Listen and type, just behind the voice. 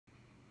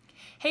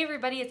Hey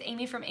everybody, it's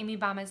Amy from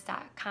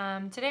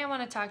amybombas.com. Today I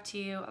want to talk to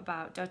you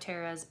about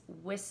doTERRA's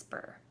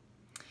Whisper.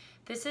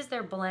 This is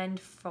their blend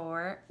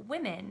for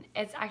women.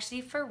 It's actually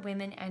for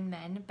women and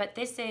men, but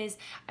this is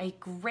a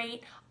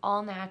great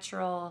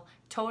all-natural,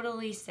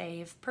 totally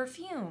safe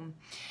perfume.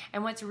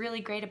 And what's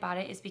really great about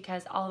it is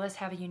because all of us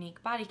have a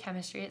unique body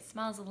chemistry, it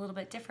smells a little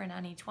bit different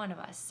on each one of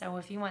us. So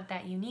if you want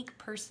that unique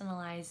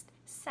personalized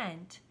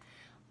scent,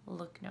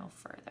 look no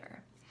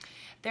further.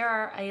 There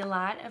are a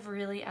lot of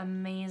really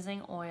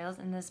amazing oils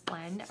in this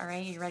blend. All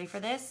right, you ready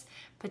for this?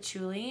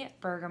 Patchouli,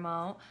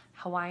 bergamot,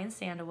 Hawaiian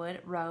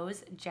sandalwood,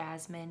 rose,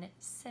 jasmine,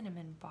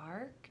 cinnamon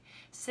bark,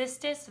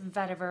 cistus,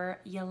 vetiver,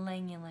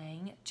 ylang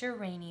ylang,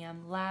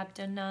 geranium,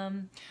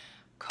 labdanum,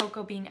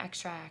 cocoa bean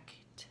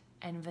extract,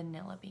 and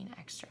vanilla bean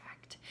extract.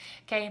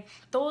 Okay,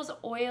 those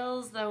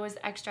oils, those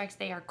extracts,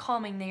 they are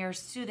calming, they are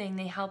soothing,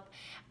 they help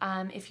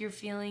if you're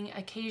feeling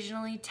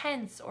occasionally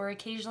tense or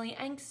occasionally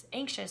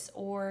anxious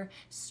or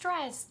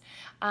stressed,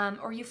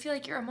 or you feel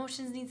like your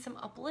emotions need some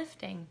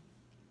uplifting.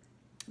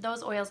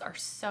 Those oils are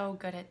so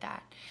good at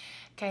that.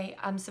 Okay,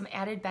 some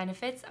added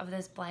benefits of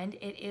this blend.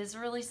 It is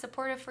really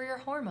supportive for your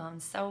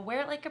hormones. So wear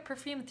it like a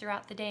perfume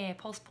throughout the day,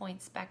 pulse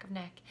points, back of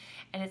neck,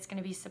 and it's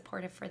gonna be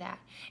supportive for that.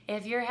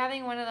 If you're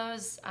having one of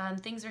those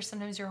things where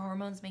sometimes your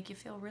hormones make you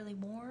feel really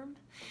warm,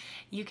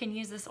 you can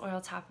use this oil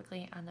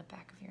topically on the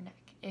back of your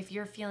neck. If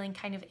you're feeling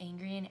kind of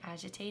angry and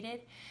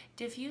agitated,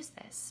 diffuse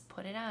this,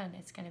 put it on.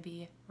 It's gonna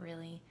be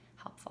really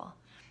helpful.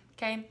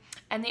 Okay,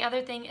 and the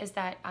other thing is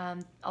that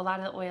a lot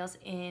of the oils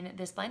in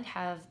this blend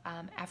have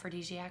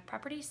aphrodisiac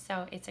properties,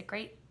 so it's a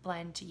great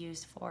blend to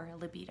use for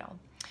libido.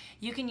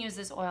 You can use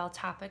this oil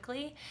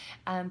topically.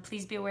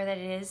 Please be aware that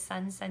it is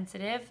sun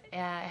sensitive. It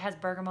has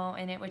bergamot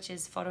in it, which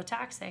is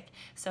phototoxic,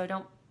 so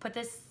don't put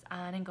this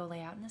on and go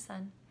lay out in the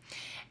sun.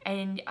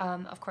 And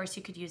of course,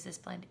 you could use this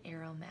blend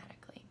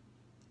aromatically.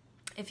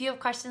 If you have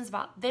questions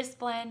about this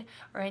blend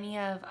or any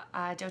of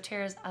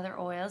doTERRA's other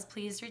oils,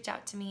 please reach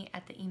out to me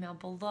at the email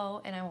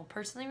below and I will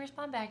personally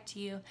respond back to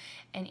you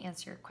and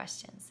answer your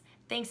questions.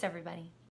 Thanks, everybody.